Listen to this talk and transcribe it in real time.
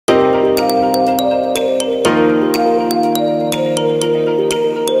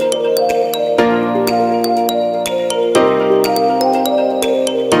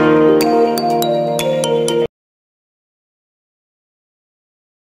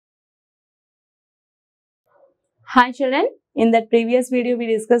Hi children, in that previous video we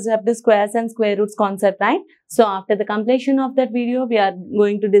discussed up the squares and square roots concept, right? So after the completion of that video we are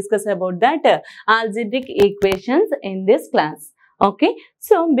going to discuss about that algebraic equations in this class. Okay,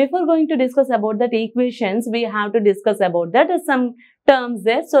 so before going to discuss about that equations, we have to discuss about that some terms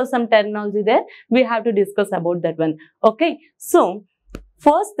there, so some terminology there, we have to discuss about that one. Okay, so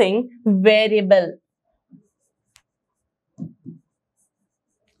first thing, variable.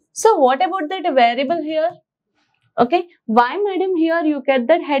 So what about that variable here? Okay, why madam here you get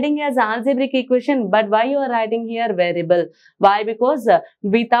that heading as algebraic equation, but why you are writing here variable? Why? Because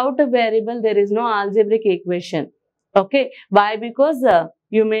without a variable there is no algebraic equation. Okay, why? Because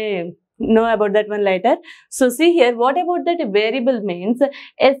you may know about that one later. So see here, what about that variable means?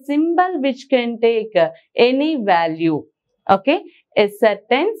 A symbol which can take any value. Okay, a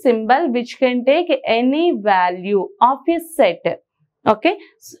certain symbol which can take any value of a set. Okay,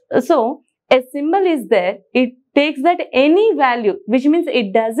 so a symbol is there, it takes that any value, which means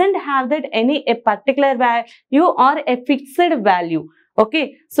it doesn't have that a particular value or a fixed value.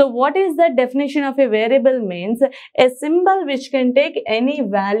 Okay, so what is the definition of a variable means? A symbol which can take any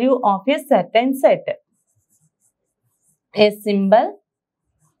value of a certain set. A symbol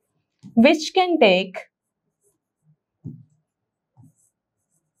which can take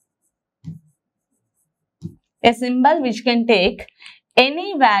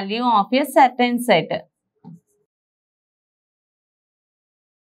any value of a certain set.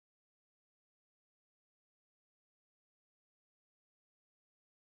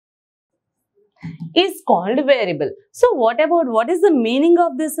 Is called variable. So what is the meaning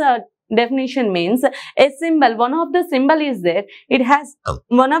of this definition means? A symbol, one of the symbol is there, it has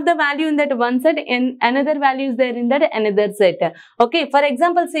one of the value in that one set and another value is there in that another set. Okay, for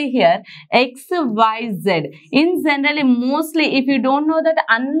example, see here x, y, z. In generally, mostly if you don't know that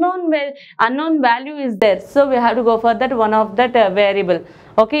unknown value is there, so we have to go for that one of that variable.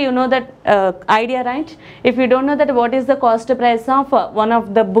 Okay, you know that idea, right? If you don't know that what is the cost price of one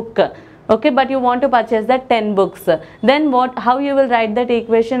of the book, okay, but you want to purchase that 10 books, then how you will write that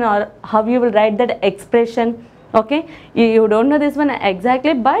equation or how you will write that expression? Okay, you don't know this one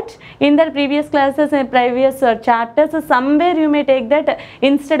exactly, but in the previous classes and previous chapters, somewhere you may take that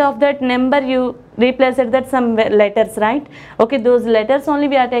instead of that number you replace it that some letters, right? Okay, those letters only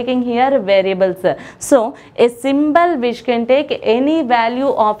we are taking here variables. So a symbol which can take any value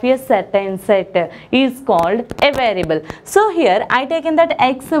of a certain set is called a variable. So here I taken that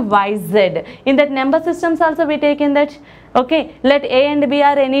x, y, z. In that number systems also we taken that. Okay, let a and b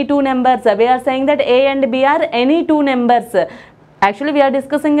are any two numbers. We are saying that a and b are any two numbers. Actually, we are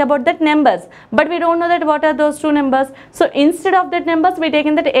discussing about that numbers, but we don't know that what are those two numbers. So instead of that numbers, we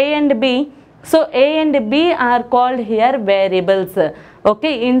taken that a and b. So a and b are called here variables.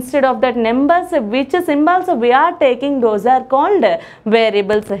 Okay, instead of that numbers, which symbols we are taking, those are called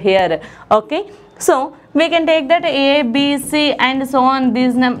variables here. Okay, so we can take that a, b, c, and so on.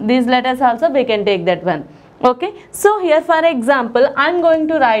 These letters also we can take that one. Okay, so here for example, I am going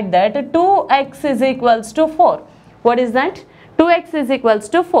to write that 2x is equals to 4. What is that? 2x is equals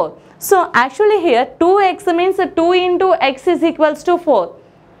to 4. So actually here 2x means 2 into x is equals to 4.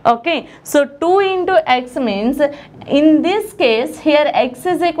 Okay, so 2 into x means in this case here x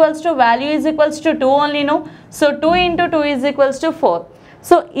is equals to value is equals to 2 only, no? So 2 into 2 is equals to 4.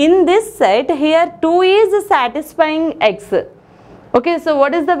 So in this set here 2 is satisfying x. Okay, so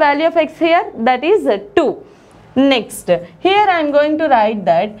what is the value of x here? That is 2. Next, here I am going to write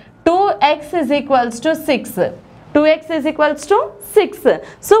that 2x is equals to 6. 2x is equals to 6.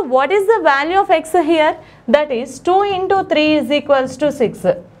 So what is the value of x here? That is 2 into 3 is equals to 6.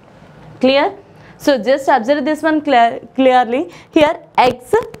 Clear? So just observe this one clearly. Here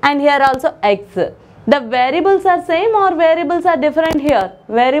x and here also x. The variables are same or variables are different here?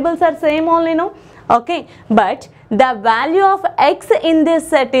 Variables are same only, no? Okay, but the value of x in this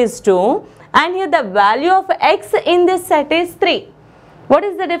set is 2 and here the value of x in this set is 3. What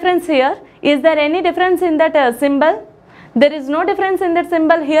is the difference here? Is there any difference in that symbol? There is no difference in that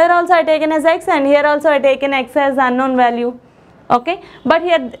symbol. Here also I taken as x and here also I taken x as unknown value. Okay, but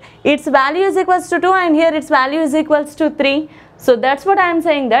here its value is equals to 2 and here its value is equals to 3. So that's what I am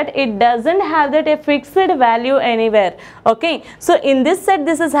saying, that it doesn't have that a fixed value anywhere. Okay, so in this set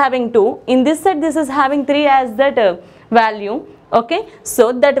this is having 2, in this set this is having 3 as that value. Okay,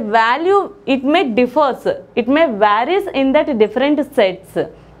 so that value it may differs, it may varies in that different sets.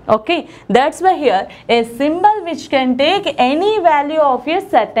 Okay, that's why here a symbol which can take any value of a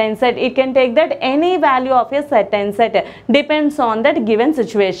certain set, it can take that any value of a certain set, depends on that given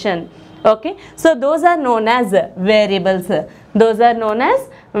situation. Okay, so those are known as variables. Those are known as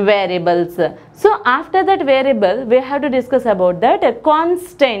variables. So after that variable, we have to discuss about that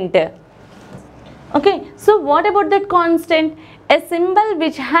constant. Okay, so what about that constant? A symbol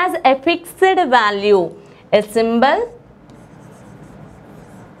which has a fixed value. A symbol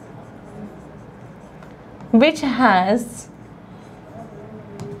which has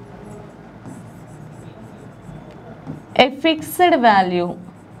a fixed value.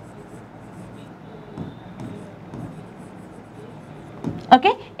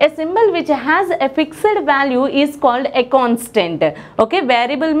 Okay, a symbol which has a fixed value is called a constant. Okay,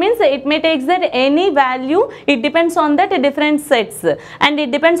 variable means it may take that any value, it depends on that different sets and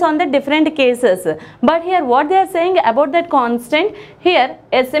it depends on the different cases. But here what they are saying about that constant, here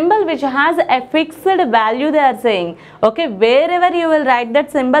a symbol which has a fixed value they are saying. Okay, wherever you will write that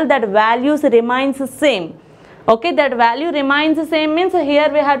symbol, that values remains same. Okay, that value remains the same means here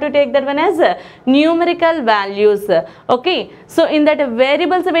we have to take that one as numerical values. Okay, so in that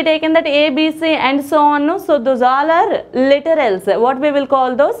variables we taken that A, B, C and so on. No? So those all are literals. What we will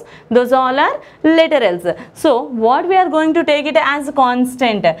call those? Those all are literals. So what we are going to take it as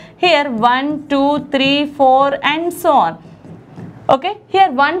constant. Here 1, 2, 3, 4 and so on. Okay,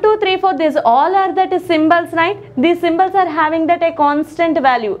 here 1, 2, 3, 4, these all are that symbols, right? These symbols are having that a constant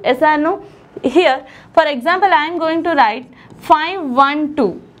value. Yes or no? Here, for example, I am going to write 5, 1,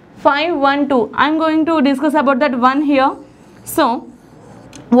 2. 5, 1, 2. I am going to discuss about that 1 here. So,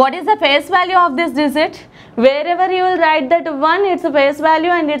 what is the face value of this digit? Wherever you will write that 1, its face value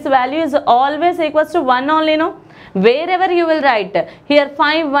and its value is always equals to 1 only, no? Wherever you will write, here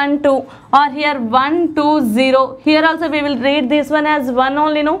 5, 1, 2 or here 1, 2, 0. Here also we will read this one as 1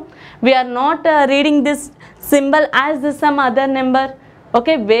 only, no? We are not reading this symbol as some other number.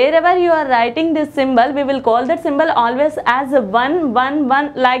 Okay, wherever you are writing this symbol, we will call that symbol always as 1, 1,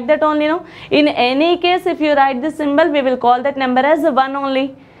 1 like that only, no? In any case, if you write this symbol, we will call that number as 1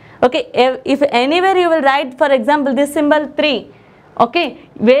 only. Okay, if anywhere you will write, for example, this symbol 3. Okay,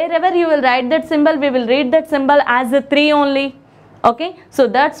 wherever you will write that symbol, we will read that symbol as 3 only. Okay, so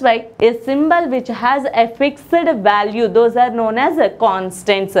that's why a symbol which has a fixed value, those are known as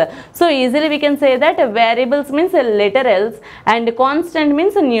constants. So easily we can say that variables means literals and constant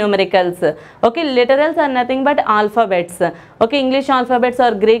means numericals. Okay, literals are nothing but alphabets. Okay, English alphabets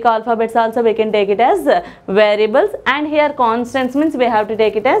or Greek alphabets also we can take it as variables, and here constants means we have to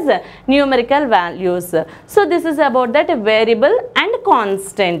take it as numerical values. So this is about that variable and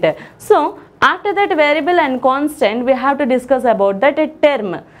constant. So after that variable and constant, we have to discuss about that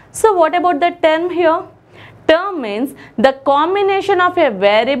term. So what about the term here? Term means the combination of a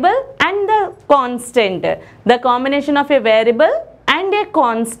variable and the constant. The combination of a variable and a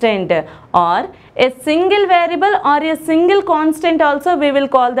constant, or a single variable or a single constant also we will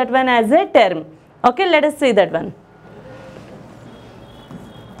call that one as a term. Okay, let us see that one.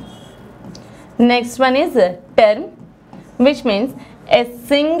 Next one is term, which means a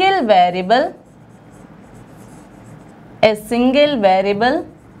single variable or a single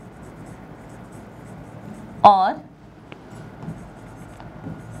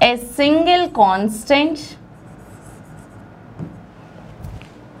constant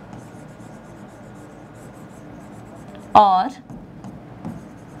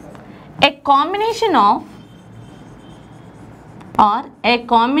or a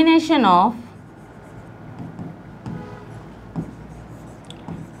combination of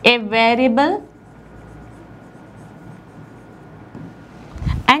a variable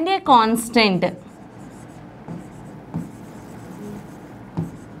and a constant.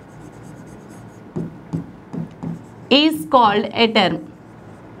 Is called a term.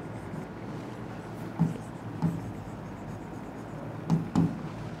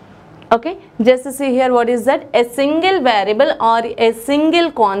 Okay, just see here what is that? A single variable or a single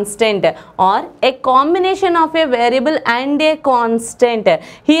constant or a combination of a variable and a constant.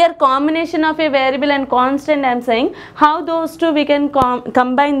 Here combination of a variable and constant I am saying. How those two we can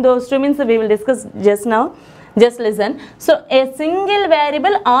combine those two means we will discuss just now. Just listen. So a single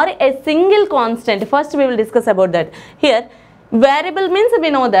variable or a single constant. First we will discuss about that. Here variable means we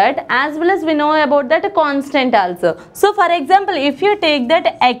know that, as well as we know about that constant also. So for example, if you take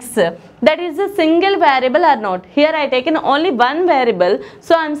that x, that is a single variable or not. Here I taken only one variable,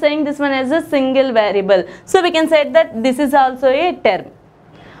 so I am saying this one as a single variable. So we can say that this is also a term.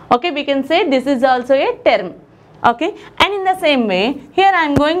 Okay, we can say this is also a term. Okay, and in the same way, here I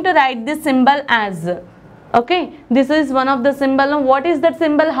am going to write this symbol as, okay, this is one of the symbol. Now what is that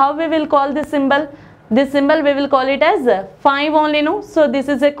symbol? How we will call this symbol? this symbol we will call it as 5 only, no? So this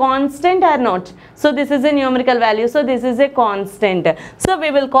is a constant or not? So this is a numerical value, so this is a constant. So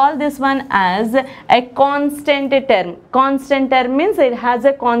we will call this one as a constant term. Constant term means it has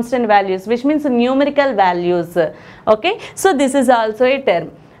a constant values, which means numerical values. Okay, so this is also a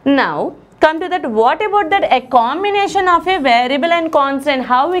term. Now come to that, what about that a combination of a variable and constant?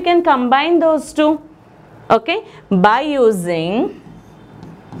 How we can combine those two? Okay, by using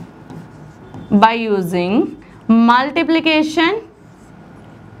multiplication,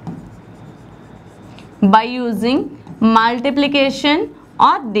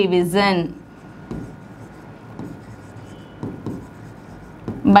 or division.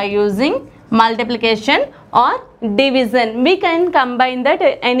 By using multiplication or division, we can combine that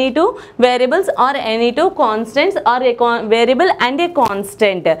any two variables or any two constants, or a variable and a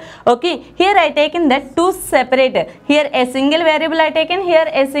constant. Okay, here I taken that two separate. Here a single variable I taken, here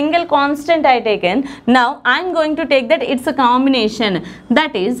a single constant I taken. Now I am going to take that it's a combination,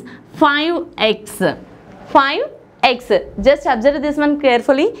 that is 5x. 5x, just observe this one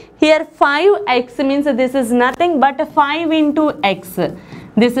carefully. Here 5x means this is nothing but 5 into x.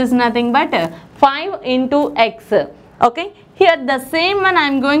 This is nothing but 5 into x. Okay, here the same one I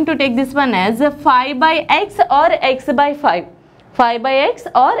am going to take this one as 5 by x or x by 5. 5 by x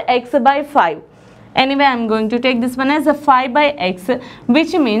or x by 5. Anyway, I am going to take this one as 5 by x,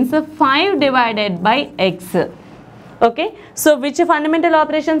 which means 5 divided by x. Okay, so which fundamental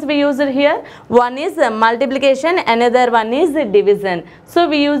operations we used here? One is multiplication, another one is division. So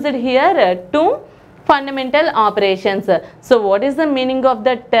we used here two fundamental operations. So what is the meaning of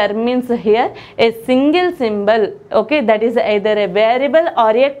the term? Means here a single symbol, okay, that is either a variable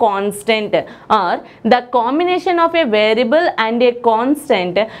or a constant, or the combination of a variable and a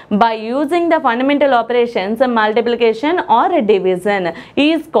constant by using the fundamental operations multiplication or division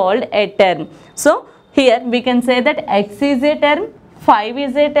is called a term. So here we can say that x is a term, 5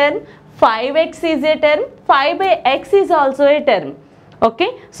 is a term, 5x is a term, 5 by x is also a term.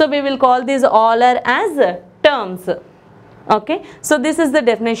 Okay, so we will call these all are as terms. Okay, so this is the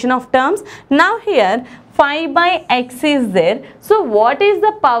definition of terms. Now here 5 by x is there. So what is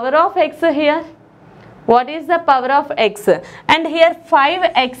the power of x here? What is the power of x? And here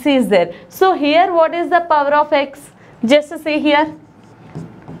 5x is there. So here what is the power of x? Just see here.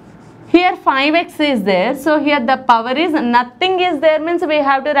 Here 5x is there, so here the power is nothing is there, means we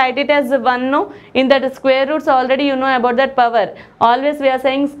have to write it as 1, no? In that square roots already you know about that power. Always we are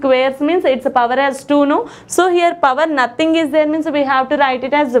saying squares means its power as 2, no? So here power nothing is there means we have to write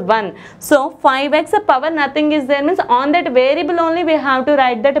it as 1. So 5x power nothing is there means on that variable only we have to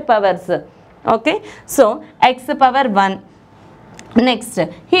write that powers. Okay, so x power 1. Next,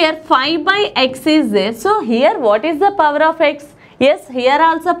 here 5 by x is there, so here what is the power of x? Yes, here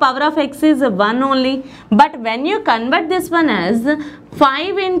also power of x is 1 only, but when you convert this one as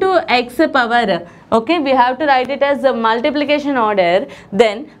 5 into x power, okay, we have to write it as a multiplication order,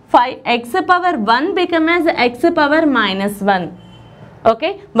 then 5x power 1 become as x power minus 1.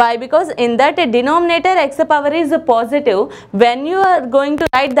 Okay, why? Because in that denominator x power is positive. When you are going to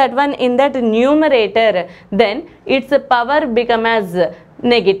write that one in that numerator, then its power become as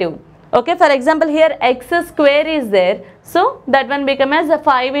negative. Okay, for example here x square is there, so that one become as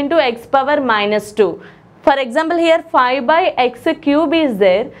 5 into x power minus 2. For example here 5 by x cube is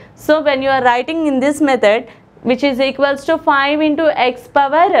there, so when you are writing in this method, which is equals to 5 into x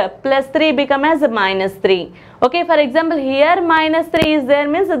power plus 3 become as minus 3. Okay, for example here minus 3 is there,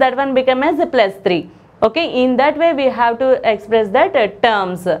 means that one become as plus 3. Okay, in that way we have to express that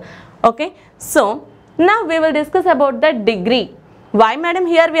terms. Okay, so now we will discuss about the degree. Why madam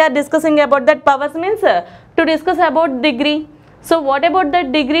here we are discussing about that powers? Means to discuss about degree. So what about the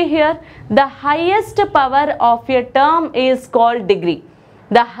degree here? The highest power of a term is called degree.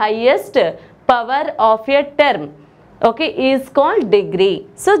 The highest power of a term, okay, is called degree.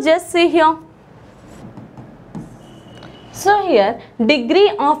 So just see here. So here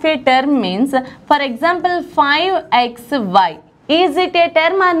degree of a term means, for example 5xy, is it a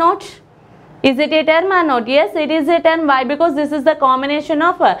term or not? Is it a term or not? Yes, it is a term. Why? Because this is the combination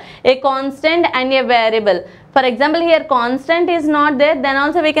of a constant and a variable. For example here constant is not there, then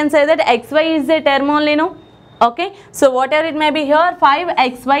also we can say that xy is a term only, no? Okay, so whatever it may be, here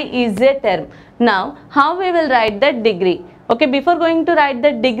 5xy is a term. Now how we will write that degree? Okay, before going to write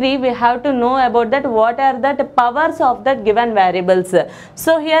the degree, we have to know about that what are the powers of that given variables.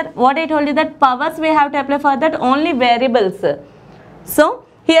 So here what I told you, that powers we have to apply for that only variables. So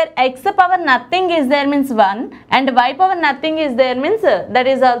here x power nothing is there means 1 and y power nothing is there means that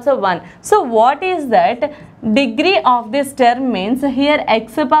is also 1. So what is that degree of this term means here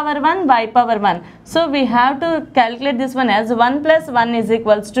x power 1 y power 1. So we have to calculate this one as 1 plus 1 is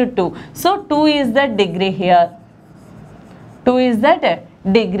equals to 2. So 2 is the degree here. 2 is that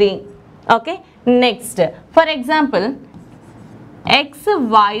degree. Okay. Next, for example,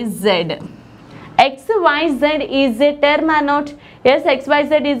 xyz. xyz is a term or not? Yes,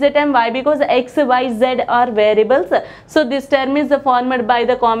 xyz is a term. Why? Because xyz are variables. So this term is formed by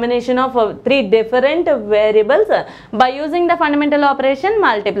the combination of three different variables by using the fundamental operation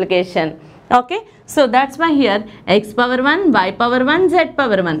multiplication. Okay, so that's why here x power 1, y power 1, z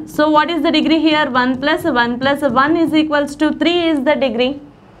power 1. So what is the degree here? 1 plus 1 plus 1 is equals to 3 is the degree.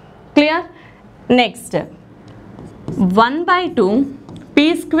 Clear? Next, 1 by 2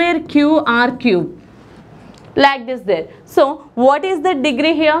 p square q r cube, like this there. So what is the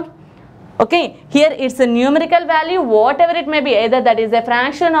degree here? Okay, here it's a numerical value, whatever it may be, either that is a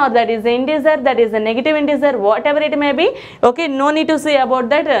fraction or that is an integer, that is a negative integer, whatever it may be. Okay, no need to say about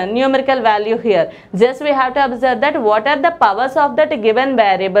that numerical value here. Just we have to observe that what are the powers of that given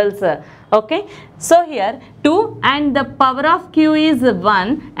variables. Okay, so here 2 and the power of q is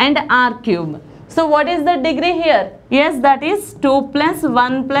 1 and r cube. So what is the degree here? Yes, that is 2 plus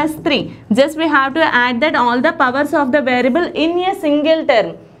 1 plus 3. Just we have to add that all the powers of the variable in a single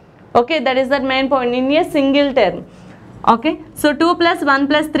term. Okay, that is the main point, in a single term. Okay, so 2 plus 1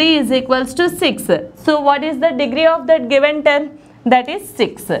 plus 3 is equals to 6. So what is the degree of that given term? That is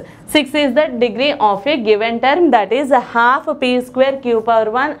 6. 6 is the degree of a given term, that is half p square q power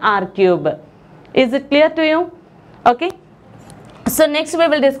 1 r cube. Is it clear to you? Okay. So next we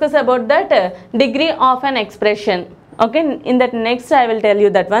will discuss about that degree of an expression. Okay, in that next I will tell you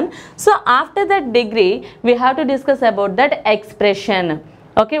that one. So after that degree we have to discuss about that expression.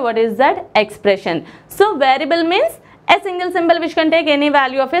 Okay, what is that expression? So variable means a single symbol which can take any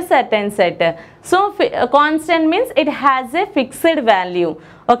value of a certain set. So constant means it has a fixed value.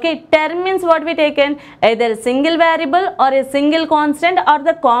 Okay, term means what we taken, either a single variable or a single constant or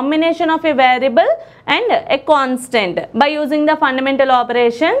the combination of a variable and a constant by using the fundamental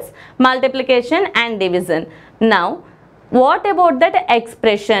operations multiplication and division. Now what about that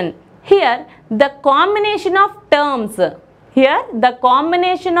expression? Here the combination of terms. Here the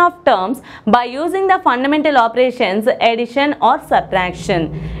combination of terms by using the fundamental operations addition or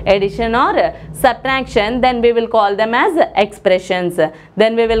subtraction. Addition or subtraction, then we will call them as expressions.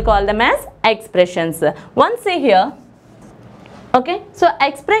 Then we will call them as expressions. Once see here. Okay, so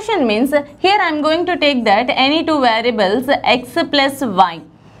expression means here I am going to take that any two variables x plus y.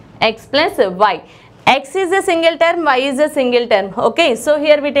 X plus y. X is a single term, y is a single term. Okay, so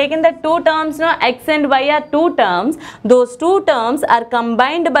here we taken the two terms now, x and y are two terms. Those two terms are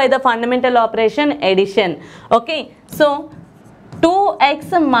combined by the fundamental operation addition. Okay, so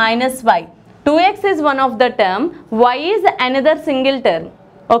 2x minus y. 2x is one of the term, y is another single term.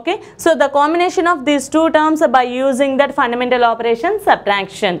 Okay, so the combination of these two terms by using that fundamental operation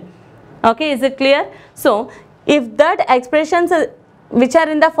subtraction. Okay, is it clear? So if that expressions which are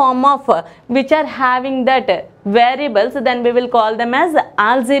in the form of which are having that variables, then we will call them as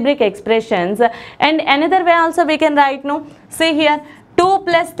algebraic expressions. And another way also we can write, no, see here 2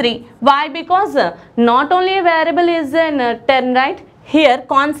 plus 3. Why? Because not only a variable is a term, right? Here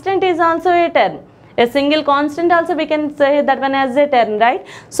constant is also a term. A single constant also we can say that one as a term, right?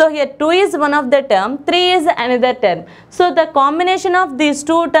 So here 2 is one of the term, 3 is another term. So the combination of these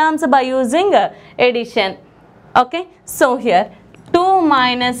two terms by using addition. Okay, so here 2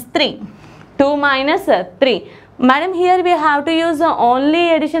 minus 3. 2 minus 3. Madam, here we have to use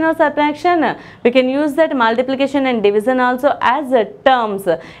only addition or subtraction. We can use that multiplication and division also as terms.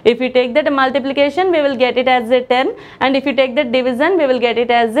 If you take that multiplication, we will get it as a term, and if you take that division, we will get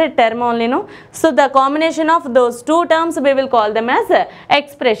it as a term only, no? So the combination of those two terms, we will call them as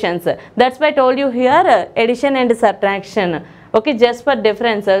expressions. That's why I told you here addition and subtraction. Okay, just for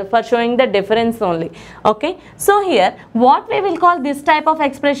difference, for showing the difference only. Okay, so here what we will call this type of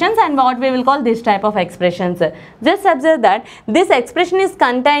expressions and what we will call this type of expressions. Just observe that this expression is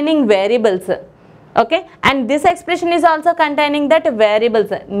containing variables. Okay, and this expression is also containing that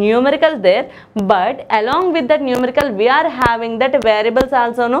variables, numerical there, but along with that numerical we are having that variables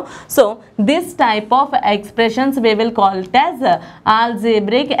also, no? So this type of expressions we will call it as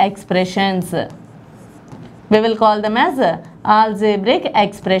algebraic expressions. We will call them as algebraic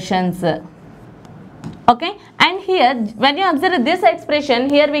expressions. Okay, and here when you observe this expression,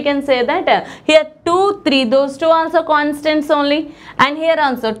 here we can say that here 2, 3, those two also constants only, and here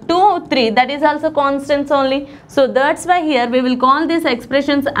also 2, 3, that is also constants only. So that's why here we will call these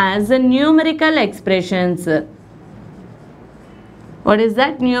expressions as numerical expressions. What is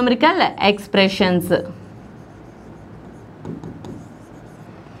that? Numerical expressions.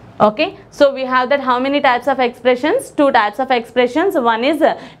 Okay, so we have that how many types of expressions? Two types of expressions. One is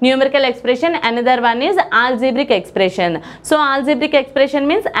numerical expression, another one is algebraic expression. So algebraic expression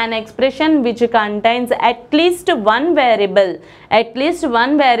means an expression which contains at least one variable. At least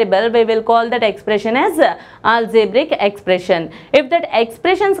one variable, we will call that expression as algebraic expression. If that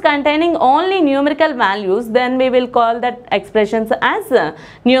expressions containing only numerical values, then we will call that expressions as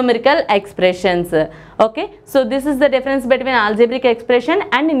numerical expressions. Okay, so this is the difference between algebraic expression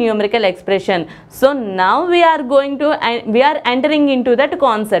and numerical expression. So now we are entering into that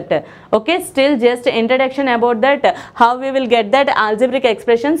concept. Okay, still just introduction about that, how we will get that algebraic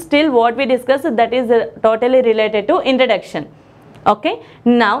expression. Still what we discussed, that is totally related to introduction. Okay,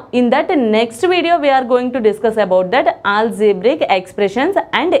 now in that next video we are going to discuss about that algebraic expressions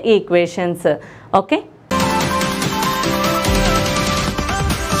and equations. Okay.